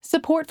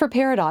Support for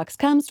Paradox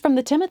comes from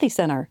the Timothy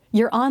Center,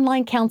 your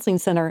online counseling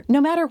center, no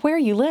matter where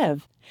you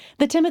live.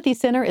 The Timothy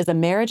Center is a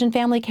marriage and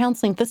family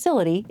counseling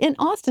facility in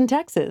Austin,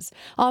 Texas,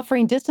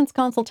 offering distance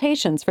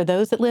consultations for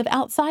those that live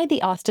outside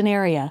the Austin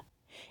area.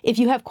 If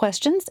you have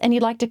questions and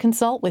you'd like to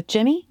consult with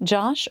Jimmy,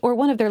 Josh, or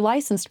one of their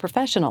licensed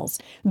professionals,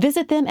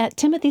 visit them at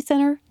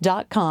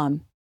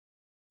timothycenter.com.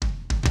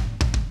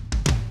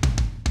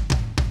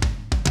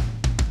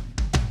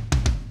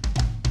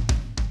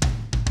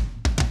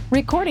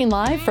 Recording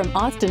live from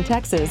Austin,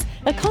 Texas,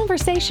 a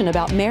conversation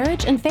about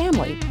marriage and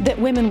family that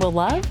women will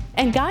love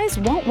and guys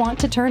won't want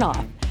to turn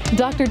off.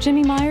 Dr.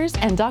 Jimmy Myers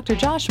and Dr.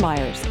 Josh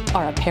Myers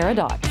are a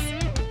paradox.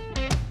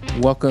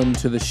 Welcome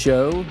to the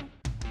show.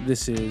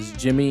 This is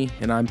Jimmy,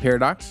 and I'm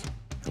Paradox.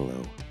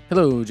 Hello.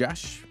 Hello,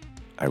 Josh.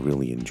 I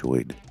really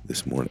enjoyed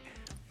this morning.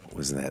 What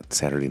was that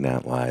Saturday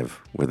Night Live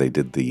where they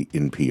did the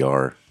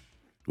NPR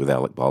with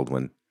Alec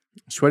Baldwin?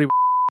 Sweaty.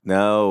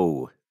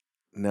 No.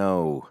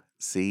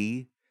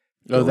 See?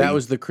 Oh, that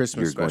was the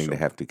Christmas special. You're going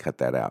to have to cut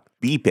that out.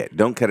 Beep it.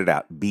 Don't cut it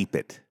out. Beep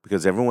it.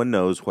 Because everyone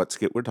knows what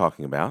skit we're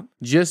talking about.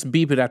 Just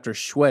beep it after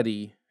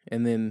sweaty,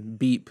 and then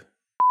beep.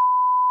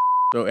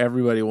 So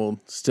everybody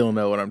will still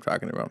know what I'm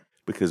talking about.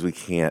 Because we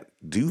can't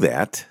do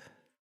that,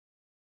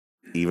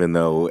 even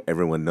though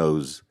everyone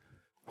knows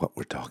what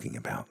we're talking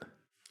about.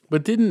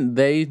 But didn't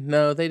they?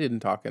 No, they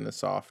didn't talk in the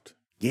soft.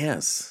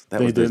 Yes,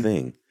 that was their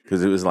thing.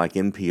 Because it was like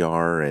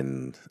NPR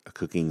and a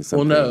cooking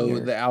something. Well, no,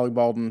 the Alec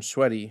Baldwin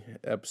sweaty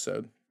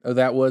episode. Oh,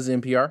 that was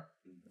NPR?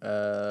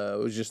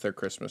 It was just their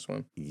Christmas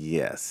one.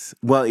 Yes.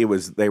 Well, it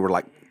was, they were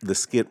like, the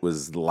skit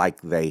was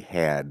like they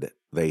had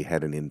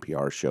an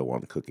NPR show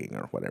on cooking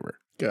or whatever.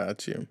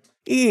 Got you.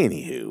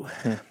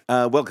 Anywho,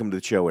 welcome to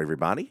the show,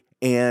 everybody.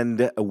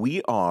 And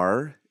we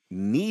are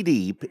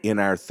knee-deep in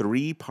our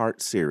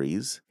 3-part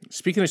series.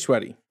 Speaking of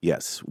sweaty.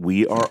 Yes,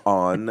 we are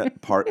on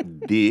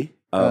part D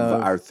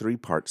of our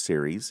 3-part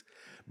series,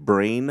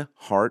 Brain,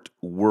 Heart,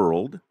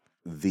 World,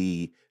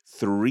 the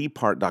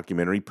 3-part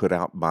documentary put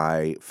out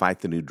by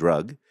Fight the New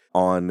Drug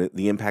on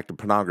the impact of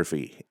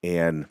pornography.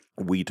 And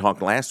we talked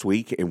last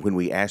week, and when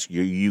we asked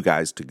you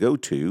guys to go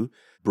to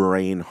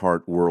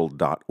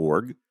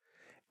brainheartworld.org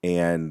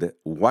and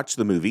watch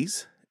the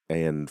movies,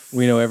 and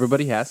we know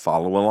everybody has.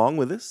 Follow along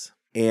with us.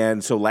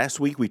 And so last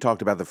week we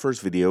talked about the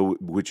first video,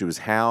 which was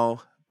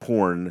how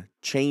porn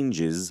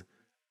changes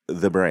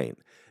the brain.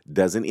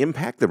 Doesn't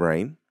impact the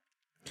brain,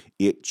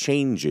 it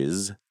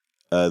changes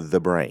the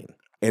brain.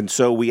 And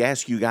so we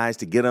asked you guys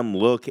to get them,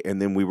 look,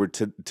 and then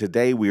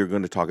today we are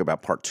going to talk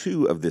about part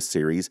 2 of this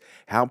series,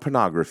 how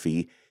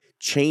pornography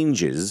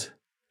changes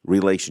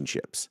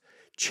relationships,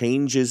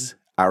 changes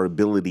our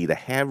ability to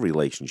have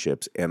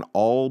relationships, and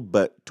all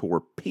but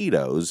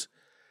torpedoes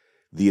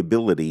the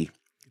ability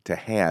to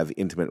have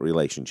intimate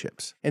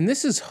relationships. And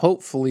this is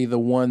hopefully the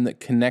one that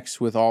connects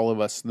with all of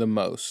us the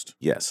most.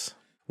 Yes.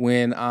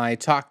 When I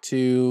talk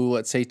to,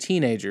 let's say,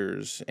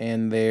 teenagers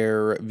and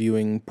they're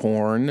viewing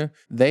porn,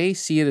 they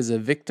see it as a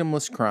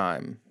victimless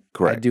crime.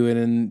 Correct. I do it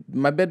in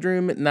my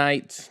bedroom at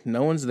night.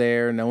 No one's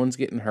there. No one's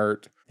getting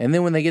hurt. And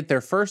then when they get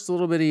their first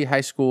little bitty high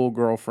school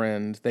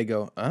girlfriend, they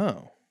go,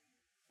 oh,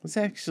 this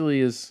actually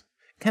is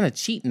kind of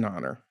cheating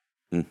on her.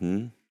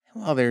 Mm-hmm.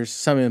 Well, there's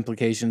some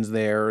implications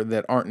there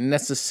that aren't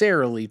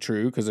necessarily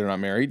true because they're not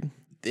married.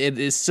 It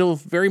is still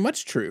very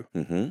much true.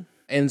 Mm-hmm.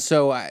 And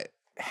so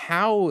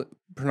how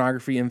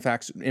pornography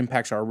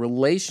impacts our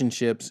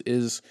relationships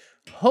is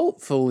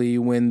hopefully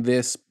when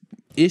this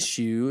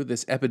issue,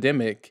 this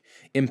epidemic,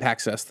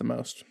 impacts us the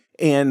most.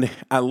 And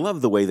I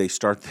love the way they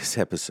start this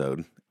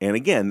episode. And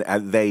again,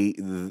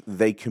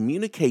 they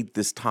communicate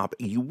this topic.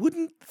 You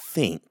wouldn't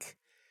think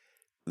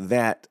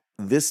that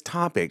this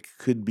topic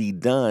could be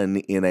done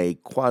in a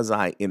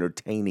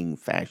quasi-entertaining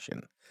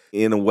fashion,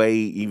 in a way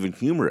even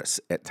humorous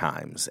at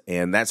times.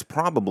 And that's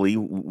probably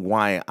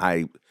why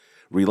I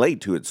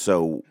relate to it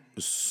so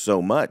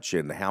much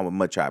and how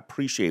much I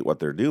appreciate what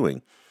they're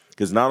doing.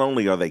 Because not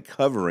only are they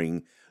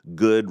covering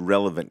good,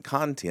 relevant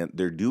content,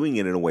 they're doing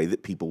it in a way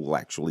that people will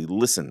actually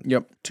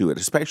listen to it,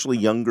 especially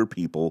younger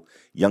people,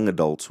 young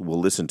adults will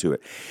listen to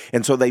it.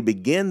 And so they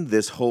begin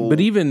this whole... But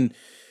even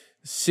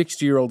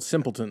 60-year-old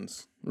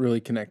simpletons really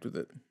connect with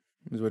it,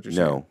 is what you're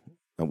saying.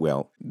 No,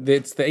 well...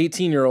 It's the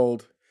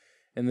 18-year-old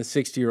and the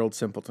 60-year-old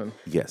simpleton.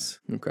 Yes.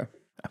 Okay.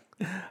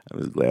 I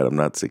was glad I'm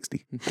not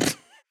 60.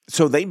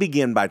 So they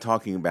begin by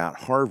talking about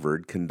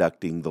Harvard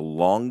conducting the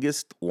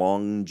longest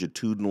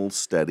longitudinal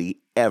study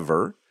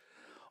ever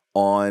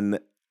on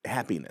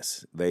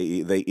happiness.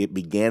 It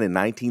began in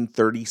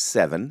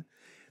 1937.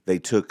 They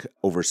took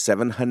over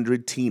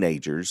 700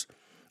 teenagers,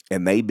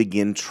 and they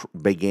began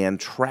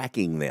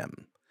tracking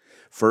them.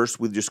 First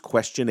with just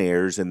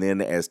questionnaires, and then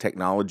as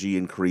technology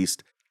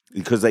increased,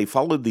 because they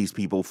followed these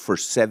people for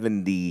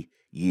 70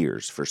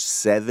 years. For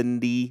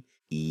 70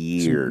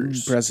 years.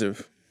 It's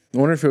impressive. I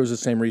wonder if it was the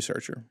same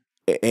researcher.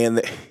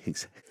 And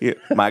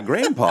my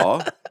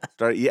grandpa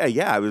started,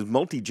 it was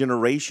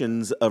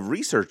multi-generations of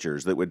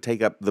researchers that would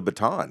take up the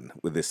baton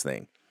with this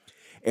thing.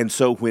 And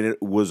so when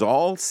it was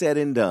all said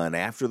and done,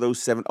 after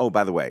those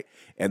by the way,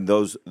 and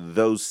those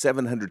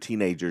 700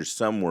 teenagers,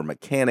 some were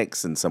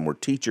mechanics and some were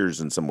teachers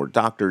and some were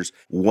doctors.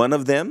 One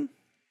of them,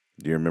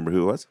 do you remember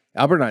who it was?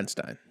 Albert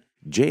Einstein.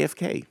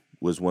 JFK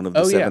was one of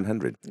the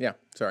 700. Yeah,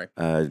 sorry.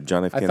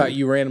 John F. I Kennedy. thought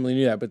you randomly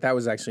knew that, but that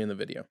was actually in the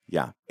video.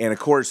 Yeah. And of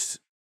course,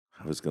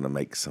 I was going to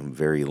make some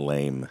very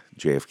lame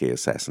JFK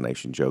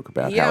assassination joke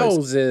about how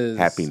his Yowzes.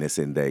 happiness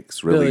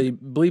index really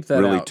Billy, bleep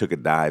that out. took a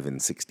dive in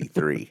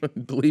 63.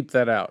 Bleep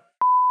that out.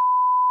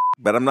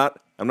 But I'm not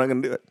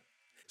going to do it.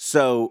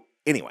 So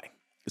anyway,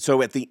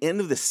 at the end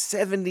of the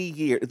 70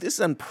 years, this is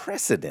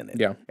unprecedented.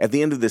 Yeah. At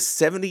the end of the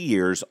 70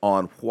 years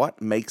on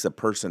what makes a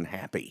person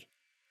happy,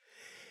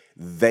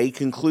 they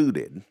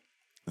concluded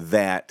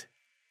that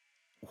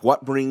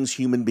what brings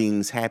human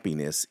beings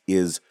happiness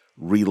is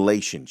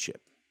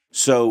relationship.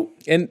 So,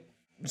 And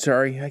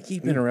sorry, I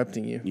keep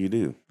interrupting you. you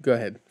do. Go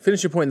ahead.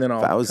 Finish your point, and then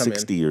I'll If I was come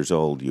 60 years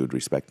old, you would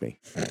respect me,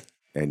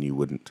 and you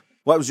wouldn't.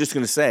 Well, I was just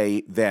going to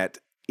say that,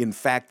 in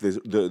fact,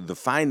 the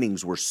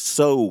findings were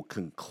so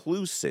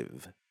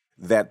conclusive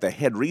that the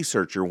head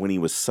researcher, when he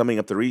was summing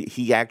up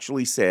he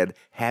actually said,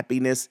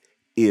 happiness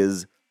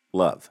is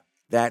love.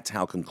 That's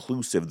how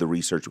conclusive the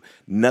research.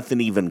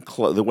 Nothing even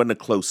close. There wasn't a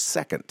close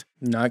second.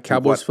 Not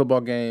Cowboys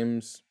football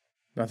games.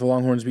 Not the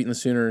Longhorns beating the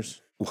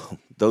Sooners. Well,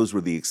 those were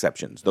the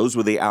exceptions. Those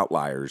were the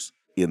outliers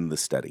in the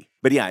study.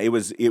 But yeah, it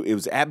was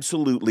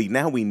absolutely.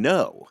 Now we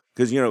know,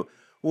 because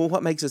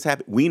what makes us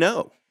happy? We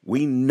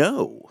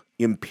know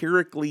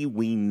empirically.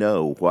 We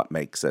know what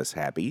makes us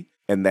happy,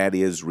 and that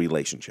is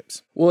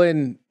relationships. Well,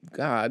 and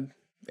God,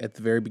 at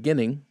the very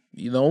beginning,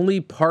 the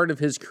only part of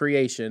his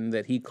creation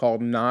that he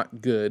called not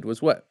good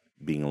was what?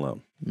 Being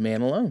alone,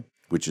 Man alone.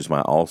 which is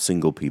why all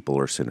single people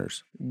are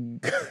sinners.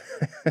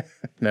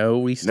 No,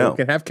 we still No.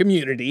 can have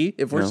community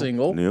if we're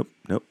single. Nope.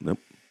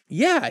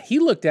 Yeah, he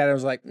looked at it and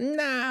was like,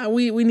 nah,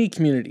 we need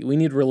community. We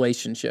need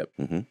relationship.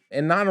 Mm-hmm.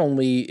 And not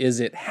only is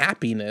it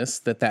happiness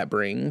that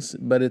brings,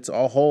 but it's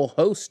a whole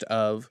host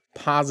of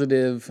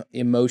positive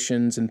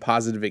emotions and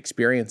positive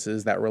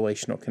experiences, that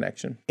relational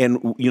connection. And,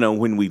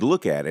 when we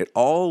look at it,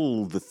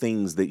 all the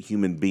things that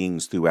human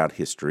beings throughout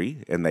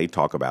history, and they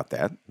talk about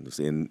that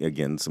in,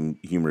 again, some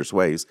humorous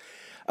ways,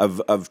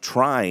 of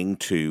trying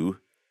to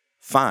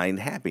find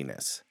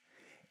happiness.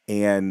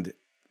 And,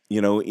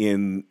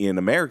 in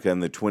America in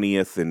the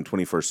 20th and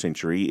 21st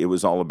century, it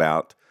was all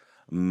about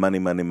money.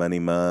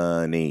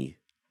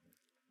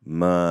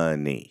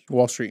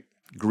 Wall Street.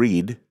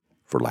 Greed,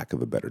 for lack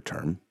of a better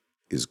term,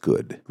 is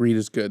good. Greed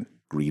is good.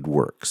 Greed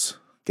works.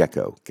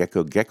 Greco.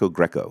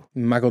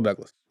 Michael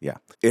Douglas. Yeah.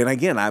 And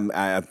again,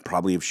 I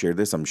probably have shared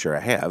this. I'm sure I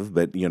have.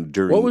 But,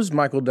 during... What was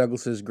Michael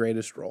Douglas's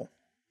greatest role?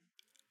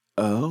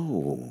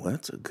 Oh,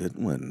 that's a good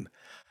one.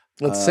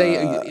 Let's say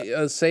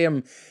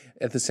them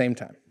at the same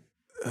time.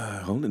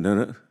 Hold on.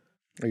 No.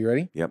 Are you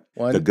ready? Yep.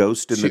 One, The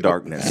Ghost in the two.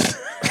 Darkness.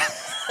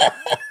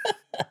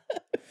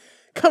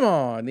 Come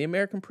on, the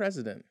American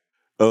president.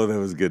 Oh, that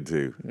was good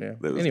too. Yeah.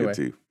 That was Anyway, good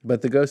too.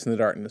 but The Ghost in the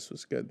Darkness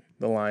was good.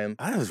 The Lion.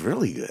 That was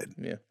really good.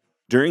 Yeah.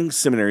 During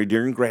seminary,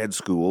 during grad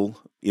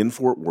school in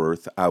Fort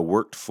Worth, I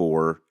worked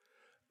for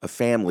a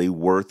family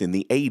worth in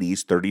the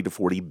 80s $30 to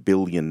 $40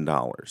 billion.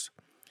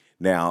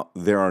 Now,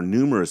 there are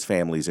numerous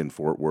families in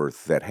Fort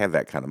Worth that have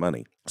that kind of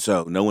money.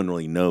 So no one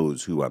really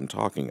knows who I'm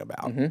talking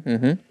about.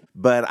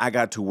 But I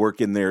got to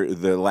work in there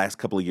the last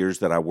couple of years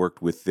that I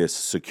worked with this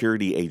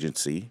security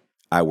agency.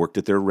 I worked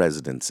at their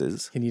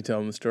residences. Can you tell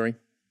them the story?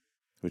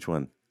 Which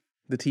one?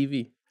 The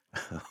TV.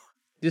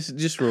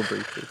 just real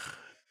briefly.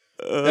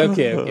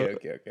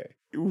 Okay.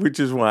 Which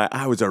is why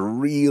I was a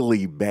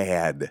really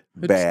bad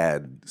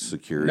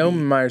security. No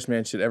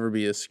Myers-Man should ever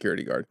be a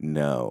security guard.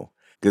 No.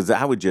 Because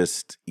I would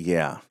just,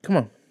 yeah. Come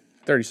on.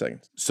 30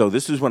 seconds. So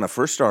this is when I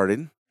first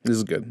started. This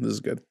is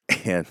good.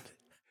 And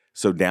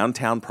so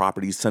downtown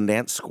properties,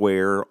 Sundance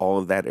Square, all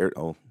of that.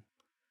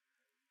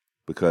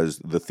 Because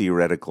the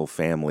theoretical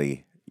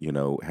family,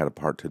 had a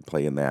part to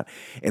play in that.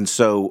 And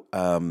so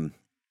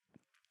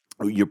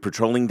you're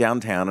patrolling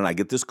downtown, and I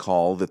get this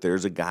call that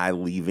there's a guy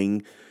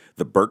leaving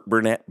the Burke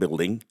Burnett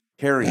building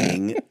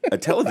carrying a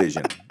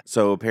television.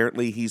 So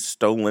apparently he's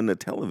stolen a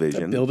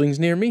television. The building's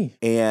near me.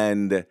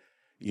 And,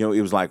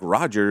 it was like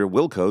Roger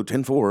Wilco,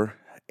 10-4.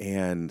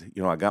 And,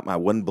 I got my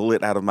one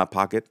bullet out of my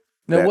pocket.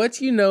 Now,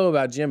 what you know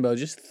about Jimbo,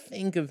 just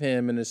think of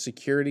him in a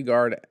security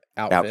guard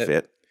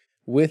outfit.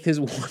 With his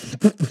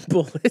one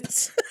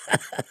bullet.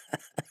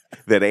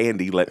 That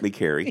Andy let me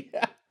carry.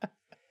 Yeah.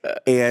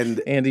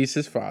 And Andy's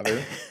his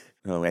father.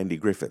 No, Andy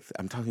Griffith.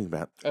 I'm talking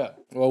about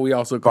well, we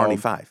also call Barney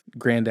him Fife.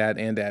 Granddad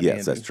and Dad. Yes,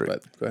 Andy, that's true.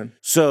 But go ahead.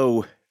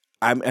 So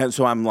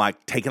I'm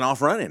like taking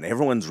off running.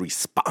 Everyone's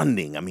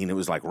responding. I mean, it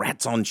was like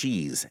rats on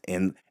cheese.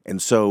 And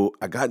so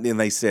I got in.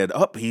 They said,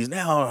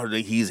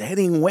 he's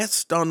heading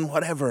west on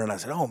whatever. And I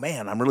said, oh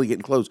man, I'm really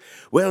getting close.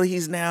 Well,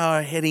 he's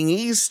now heading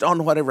east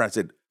on whatever. I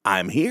said,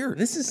 I'm here.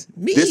 This is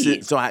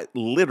me. So I'm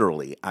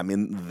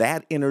in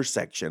that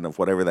intersection of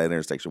whatever that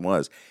intersection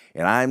was,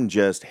 and I'm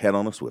just head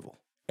on a swivel,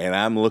 and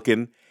I'm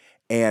looking,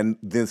 and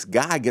this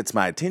guy gets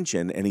my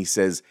attention, and he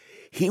says,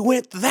 he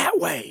went that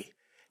way.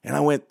 And I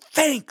went,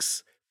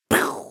 thanks.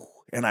 Pew!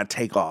 And I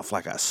take off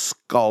like a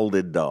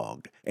scalded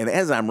dog. And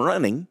as I'm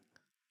running,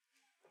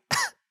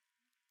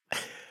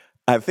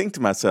 I think to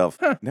myself,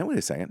 now wait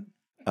a second.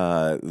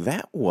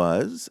 That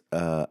was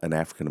an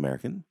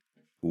African-American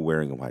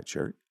wearing a white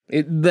shirt.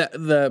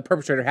 The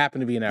perpetrator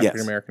happened to be an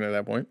African-American at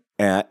that point.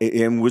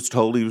 And was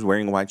told he was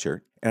wearing a white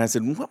shirt. And I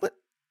said, what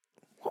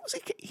was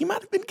he? He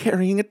might have been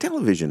carrying a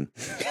television.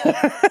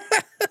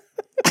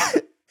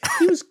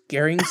 He was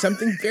carrying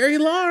something very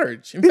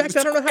large. In fact,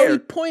 I don't know how he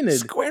pointed.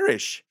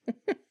 Squarish.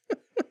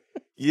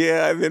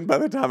 Yeah, and then by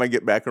the time I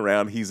get back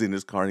around, he's in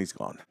his car and he's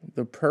gone.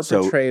 The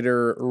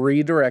perpetrator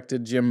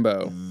redirected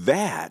Jimbo.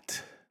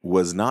 That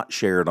was not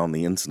shared on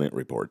the incident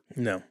report.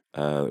 No.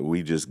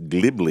 We just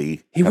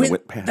glibly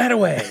went past that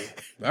away.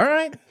 All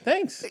right,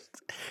 thanks.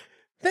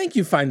 Thank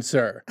you, fine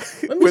sir.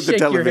 Let me with shake the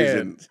television. Your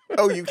hand.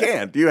 Oh, you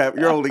can't.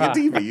 You're holding a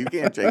TV. You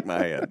can't shake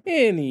my hand.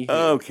 Anywho.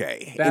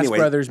 Okay. Bass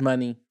Brothers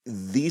money.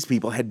 These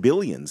people had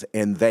billions,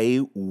 and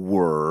they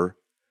were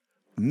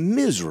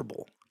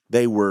miserable.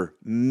 They were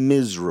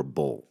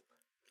miserable.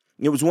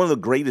 It was one of the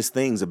greatest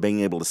things of being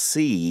able to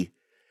see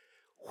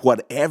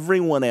what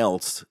everyone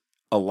else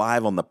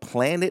alive on the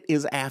planet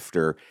is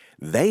after.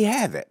 They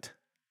have it,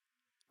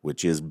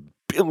 which is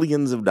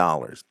billions of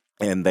dollars.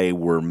 And they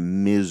were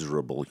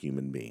miserable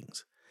human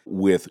beings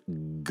with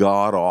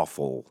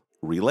god-awful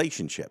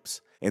relationships.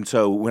 And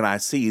so when I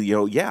see,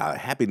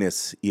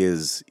 happiness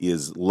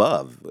is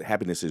love.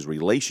 Happiness is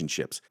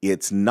relationships.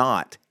 It's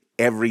not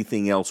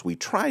everything else we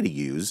try to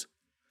use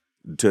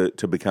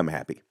to become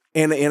happy.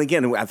 And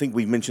again, I think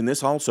we've mentioned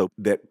this also,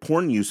 that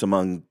porn use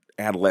among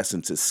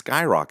adolescents is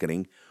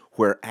skyrocketing,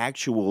 where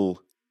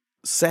actual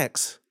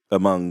sex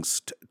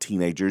amongst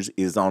teenagers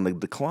is on a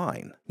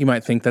decline. You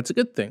might think that's a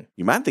good thing.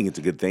 You might think it's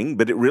a good thing,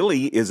 but it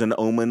really is an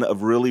omen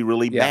of really,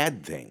 really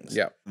bad things.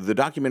 Yeah. The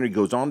documentary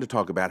goes on to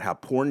talk about how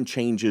porn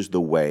changes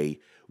the way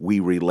we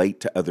relate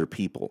to other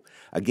people.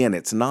 Again,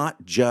 it's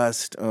not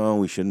just,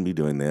 we shouldn't be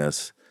doing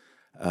this.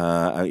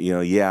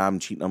 I'm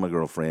cheating on my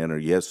girlfriend, or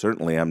yes,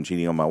 certainly I'm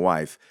cheating on my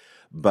wife,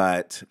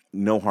 but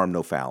no harm,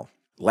 no foul.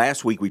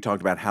 Last week we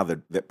talked about how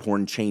that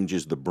porn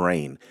changes the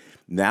brain.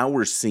 Now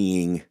we're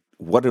seeing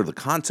what are the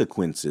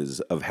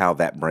consequences of how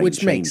that brain changes.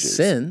 Which makes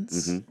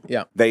sense. Mm-hmm.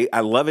 Yeah. I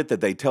love it that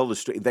they tell the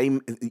story.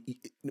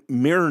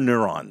 Mirror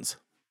neurons.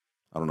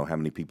 I don't know how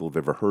many people have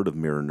ever heard of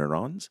mirror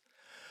neurons,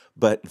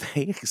 but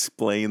they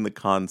explain the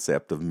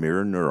concept of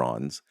mirror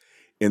neurons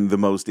in the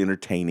most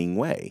entertaining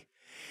way.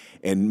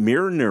 And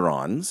mirror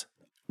neurons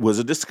was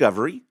a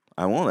discovery,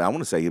 I want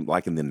to say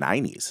like in the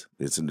 90s.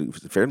 It's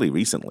fairly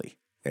recently,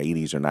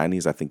 80s or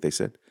 90s, I think they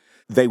said.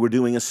 They were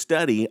doing a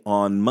study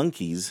on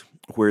monkeys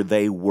where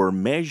they were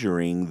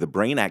measuring the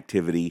brain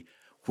activity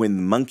when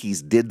the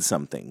monkeys did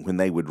something. When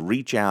they would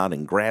reach out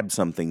and grab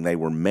something, they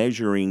were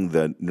measuring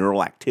the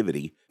neural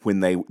activity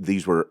when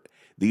these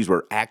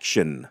were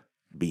action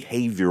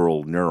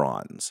behavioral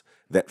neurons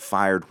that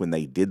fired when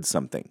they did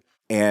something.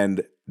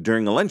 And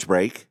during a lunch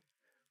break,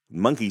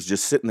 monkeys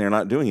just sitting there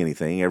not doing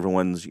anything.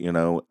 Everyone's,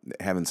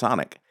 having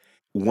Sonic.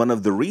 One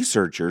of the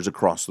researchers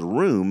across the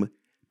room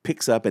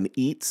picks up and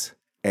eats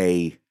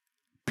a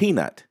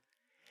peanut,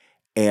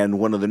 and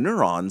one of the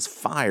neurons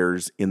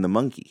fires in the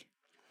monkey.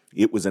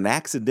 It was an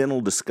accidental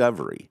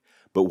discovery,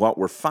 but what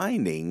we're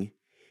finding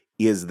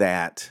is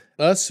that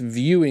us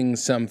viewing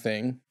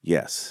something,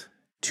 yes,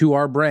 to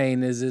our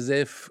brain is as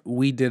if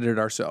we did it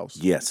ourselves.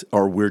 Yes,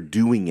 or we're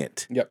doing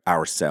it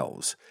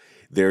ourselves.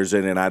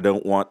 And I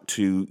don't want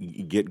to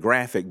get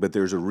graphic, but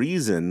there's a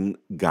reason,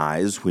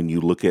 guys, when you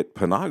look at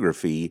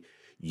pornography,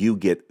 you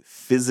get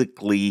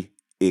physically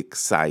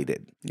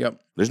excited.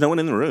 Yep. There's no one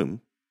in the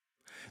room.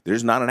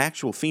 There's not an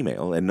actual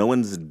female, and no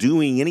one's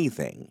doing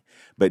anything,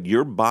 but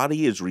your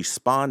body is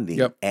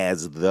responding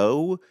as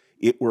though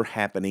it were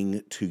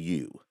happening to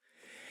you.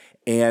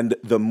 And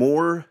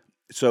and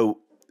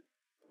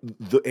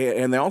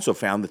they also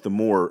found that the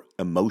more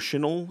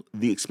emotional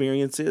the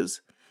experience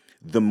is,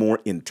 the more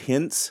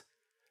intense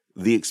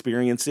the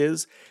experience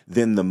is,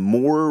 then the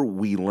more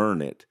we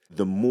learn it,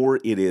 the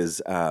more it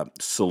is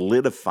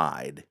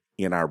solidified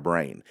in our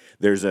brain.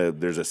 There's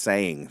a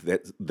saying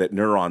that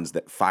neurons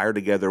that fire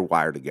together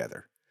wire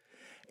together.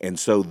 And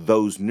so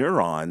those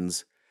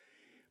neurons,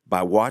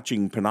 by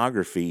watching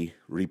pornography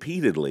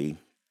repeatedly,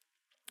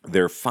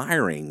 they're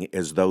firing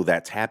as though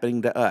that's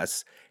happening to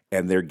us,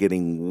 and they're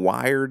getting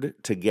wired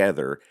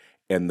together,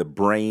 and the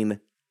brain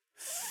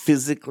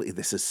physically,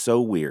 this is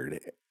so weird,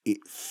 it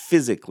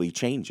physically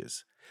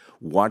changes.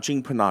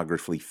 Watching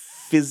pornography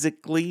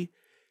physically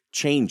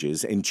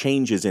changes, and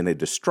changes in a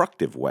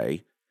destructive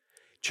way,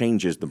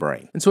 changes the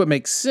brain. And so it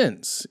makes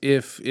sense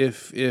if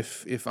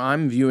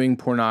I'm viewing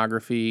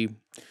pornography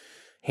a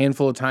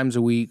handful of times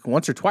a week,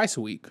 once or twice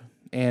a week,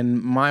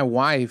 and my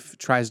wife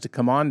tries to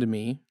come on to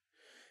me,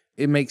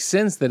 it makes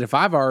sense that if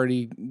I've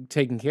already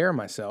taken care of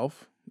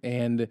myself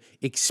and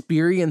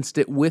experienced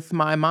it with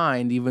my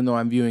mind, even though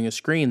I'm viewing a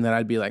screen, that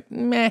I'd be like,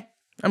 meh,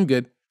 I'm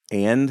good.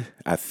 And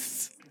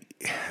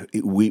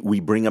we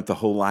bring up the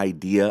whole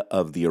idea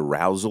of the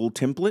arousal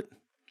template.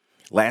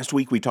 Last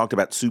week we talked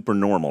about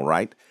supernormal,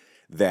 right?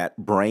 that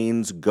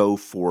brains go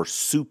for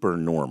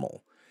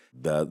supernormal.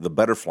 The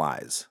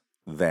butterflies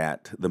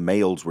that the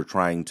males were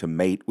trying to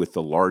mate with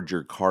the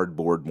larger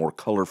cardboard, more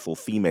colorful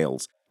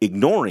females,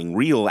 ignoring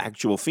real,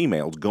 actual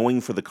females,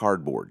 going for the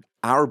cardboard.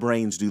 Our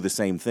brains do the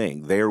same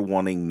thing. They're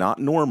wanting not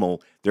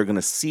normal, they're going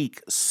to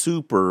seek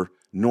super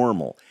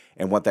normal.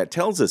 And what that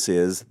tells us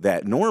is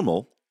that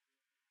normal,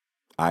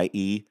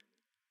 i.e.,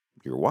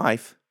 your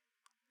wife,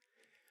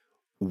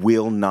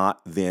 will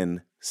not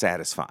then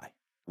satisfy.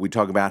 We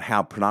talk about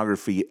how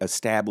pornography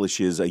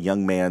establishes a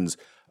young man's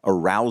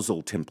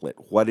arousal template,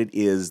 what it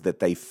is that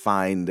they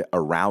find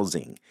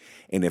arousing.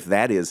 And if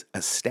that is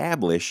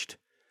established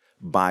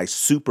by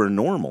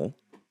supernormal,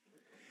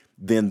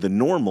 then the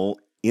normal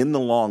in the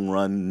long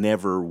run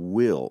never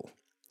will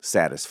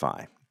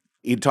satisfy.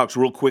 He talks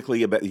real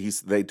quickly about,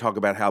 they talk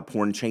about how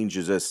porn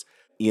changes us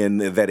in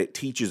that it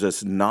teaches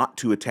us not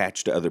to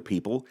attach to other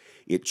people.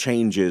 It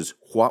changes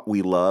what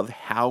we love,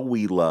 how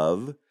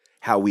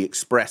we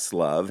express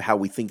love, how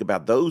we think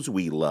about those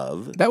we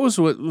love. That was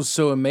what was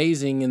so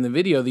amazing in the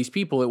video. These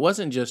people, it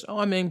wasn't just, oh,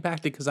 I'm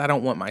impacted because I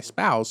don't want my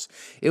spouse.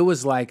 It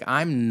was like,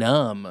 I'm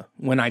numb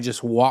when I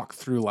just walk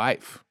through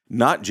life.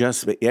 Not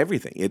just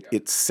everything.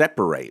 It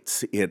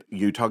separates.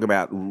 You talk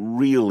about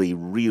really,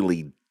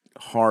 really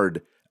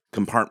hard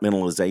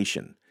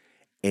compartmentalization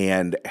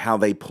and how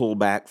they pull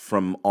back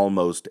from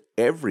almost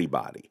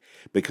everybody,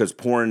 because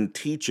porn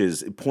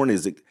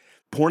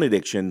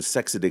addiction,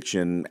 sex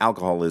addiction,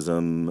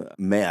 alcoholism,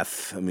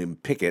 meth,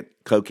 pick it,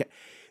 cocaine.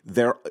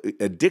 Their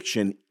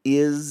addiction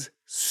is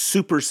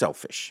super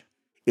selfish.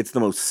 It's the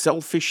most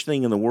selfish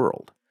thing in the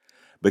world,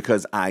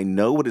 because I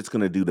know what it's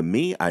going to do to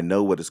me. I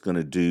know what it's going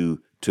to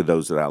do to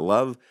those that I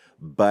love,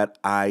 but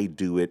I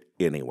do it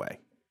anyway.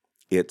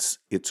 It's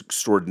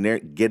extraordinary.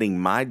 Getting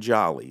my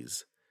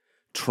jollies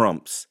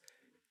trumps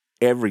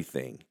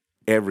everything,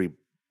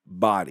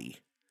 everybody,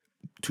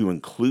 to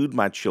include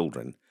my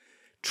children,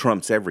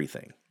 trumps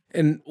everything.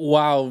 And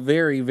while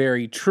very,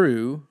 very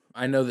true,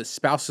 I know that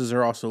spouses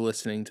are also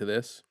listening to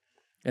this,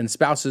 and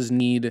spouses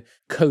need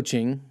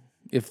coaching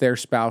if their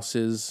spouse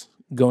is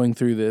going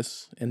through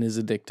this and is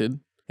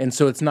addicted. And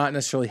so it's not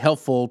necessarily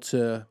helpful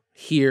to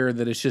hear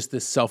that it's just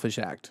this selfish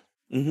act.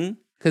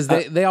 Because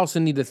they also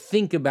need to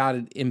think about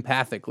it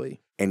empathically.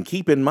 And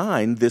keep in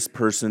mind, this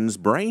person's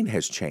brain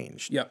has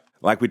changed. Yep.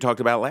 Like we talked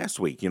about last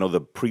week,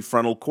 the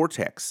prefrontal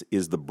cortex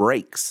is the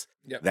brakes.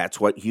 Yep. That's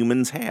what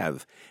humans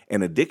have.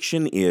 And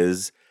addiction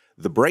is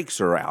the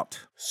brakes are out.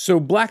 So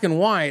black and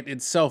white,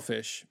 it's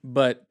selfish,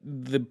 but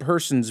the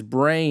person's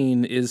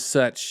brain is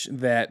such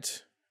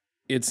that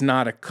it's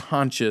not a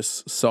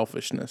conscious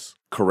selfishness.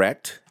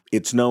 Correct.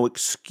 It's no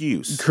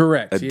excuse.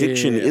 Correct.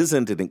 Addiction Yeah.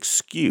 isn't an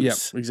excuse.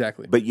 Yep,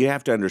 exactly. But you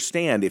have to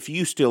understand, if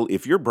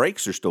your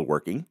brakes are still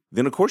working,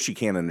 then of course you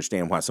can't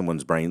understand why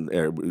someone's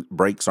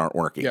brakes aren't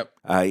working. Yep.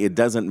 It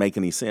doesn't make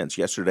any sense.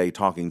 Yesterday,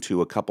 talking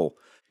to a couple,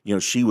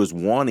 she was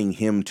wanting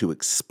him to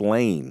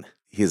explain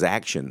his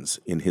actions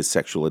in his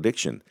sexual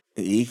addiction.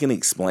 He can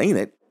explain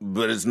it,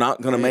 but it's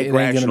not going to make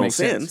rational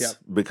sense. Yep.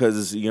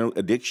 Because,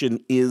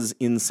 addiction is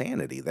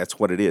insanity. That's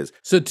what it is.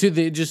 So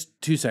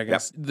just 2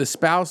 seconds, the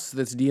spouse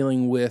that's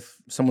dealing with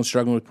someone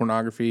struggling with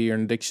pornography or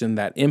an addiction,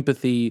 that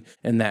empathy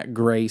and that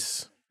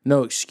grace,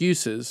 no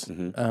excuses,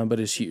 but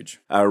it's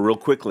huge. Real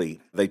quickly,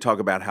 they talk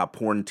about how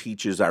porn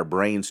teaches our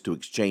brains to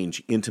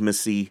exchange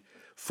intimacy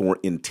for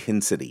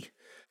intensity.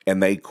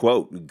 And they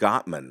quote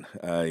Gottman,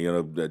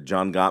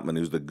 John Gottman,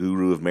 who's the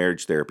guru of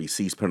marriage therapy,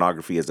 sees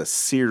pornography as a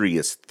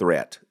serious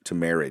threat to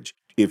marriage.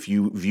 If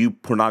you view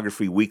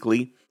pornography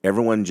weekly,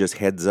 everyone just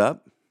heads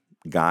up,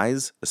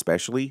 guys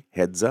especially,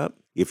 heads up.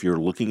 If you're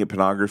looking at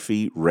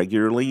pornography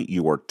regularly,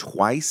 you are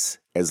twice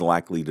as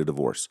likely to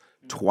divorce.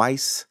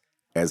 Twice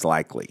as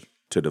likely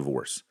to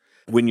divorce.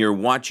 When you're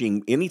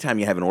watching, anytime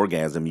you have an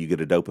orgasm, you get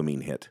a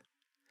dopamine hit.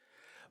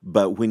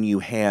 But when you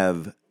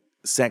have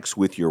sex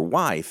with your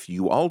wife,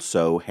 you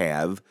also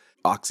have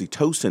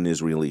oxytocin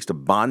is released, a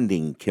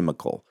bonding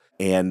chemical.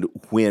 And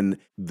when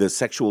the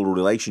sexual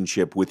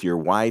relationship with your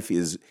wife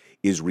is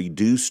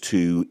reduced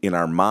to, in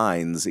our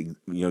minds,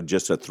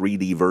 just a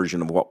 3D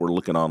version of what we're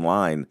looking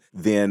online,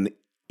 then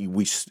the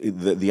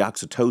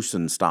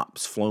oxytocin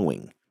stops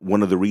flowing.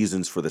 One of the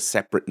reasons for the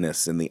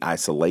separateness and the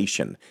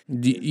isolation.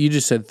 You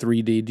just said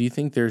 3D. Do you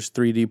think there's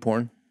 3D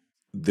porn?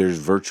 There's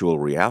virtual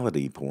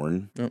reality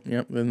porn. Oh,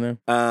 yep, in there.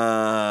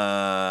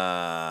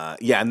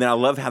 Yeah, and then I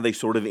love how they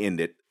sort of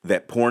end it,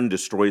 that porn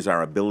destroys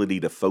our ability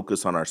to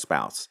focus on our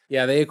spouse.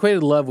 Yeah, they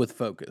equated love with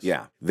focus.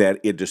 Yeah,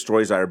 that it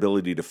destroys our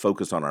ability to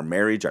focus on our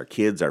marriage, our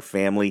kids, our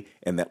family,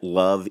 and that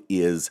love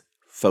is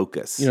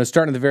focus.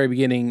 Starting at the very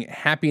beginning,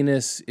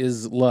 happiness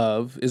is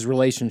love, is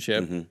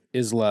relationship,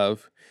 is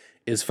love,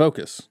 is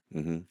focus.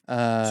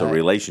 So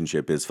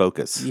relationship is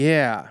focus.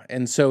 Yeah,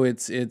 and so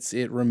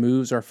it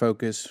removes our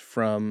focus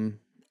from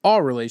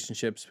all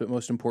relationships, but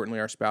most importantly,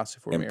 our spouse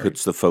if we're married. And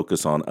puts the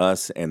focus on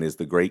us, and as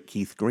the great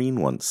Keith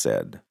Green once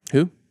said.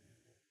 Who?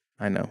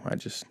 I know, I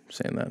just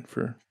saying that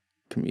for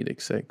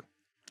comedic sake.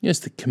 Yes,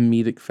 the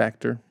comedic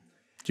factor. Do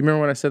you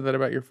remember when I said that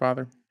about your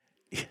father?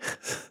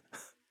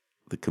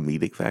 the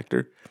comedic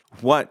factor.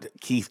 What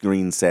Keith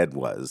Green said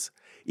was,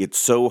 it's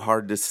so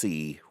hard to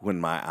see when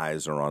my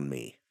eyes are on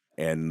me.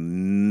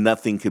 And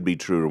nothing could be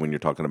truer when you're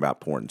talking about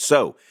porn.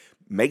 So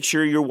make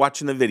sure you're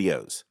watching the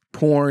videos.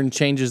 Porn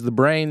changes the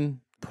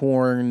brain.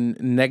 Porn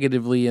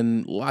negatively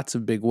in lots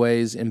of big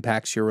ways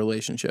impacts your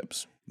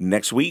relationships.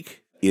 Next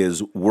week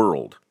is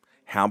World,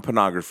 how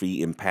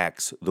pornography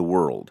impacts the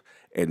world.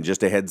 And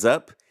just a heads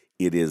up,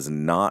 it is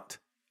not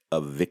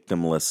a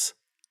victimless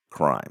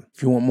crime.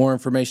 If you want more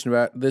information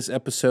about this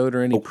episode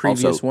or any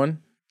previous also,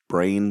 one,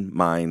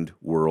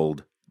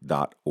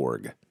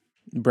 brainmindworld.org.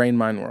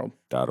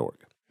 Brainmindworld.org.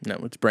 No,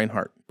 it's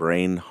Brainheart.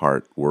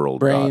 Brainheartworld.org.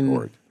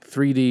 Brain,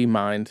 3D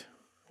mind,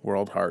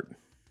 world heart.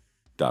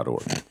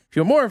 .org. If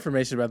you want more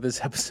information about this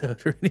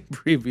episode or any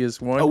previous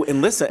one. Oh,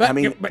 and listen,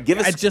 give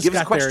us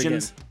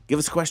questions. Give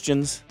us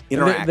questions.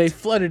 Interact. They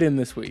flooded in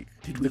this week.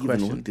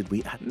 Did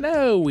we?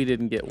 No, we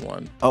didn't get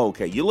one. Oh,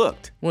 okay. You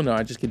looked. Well, no,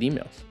 I just get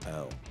emails.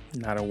 Oh.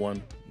 Not a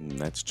one.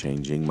 That's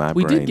changing my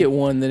brain. brain. We did get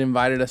one that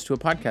invited us to a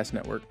podcast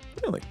network.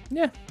 Really?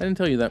 Yeah, I didn't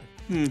tell you that.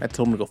 I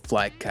told him to go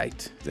fly a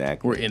kite.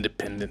 Exactly. We're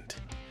independent.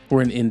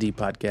 We're an indie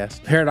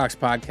podcast.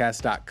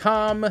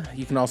 ParadoxPodcast.com.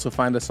 You can also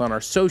find us on our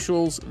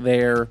socials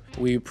there.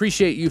 We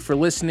appreciate you for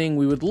listening.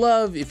 We would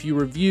love if you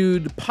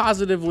reviewed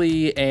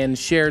positively and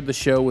shared the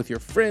show with your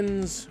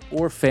friends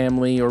or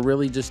family or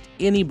really just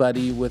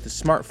anybody with a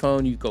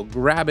smartphone. You go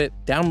grab it,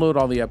 download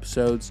all the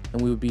episodes,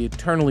 and we would be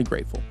eternally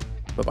grateful.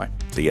 Bye-bye.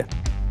 See ya.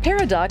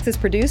 Paradox is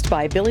produced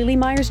by Billy Lee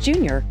Myers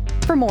Jr.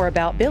 For more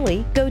about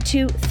Billy, go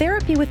to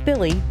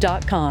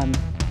therapywithbilly.com.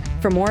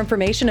 For more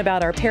information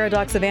about our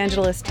Paradox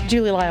evangelist,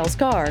 Julie Lyles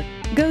Carr,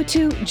 go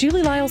to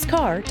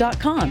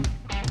julielylescarr.com.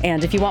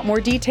 And if you want more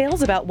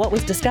details about what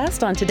was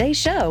discussed on today's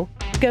show,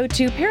 go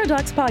to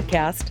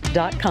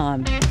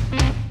paradoxpodcast.com.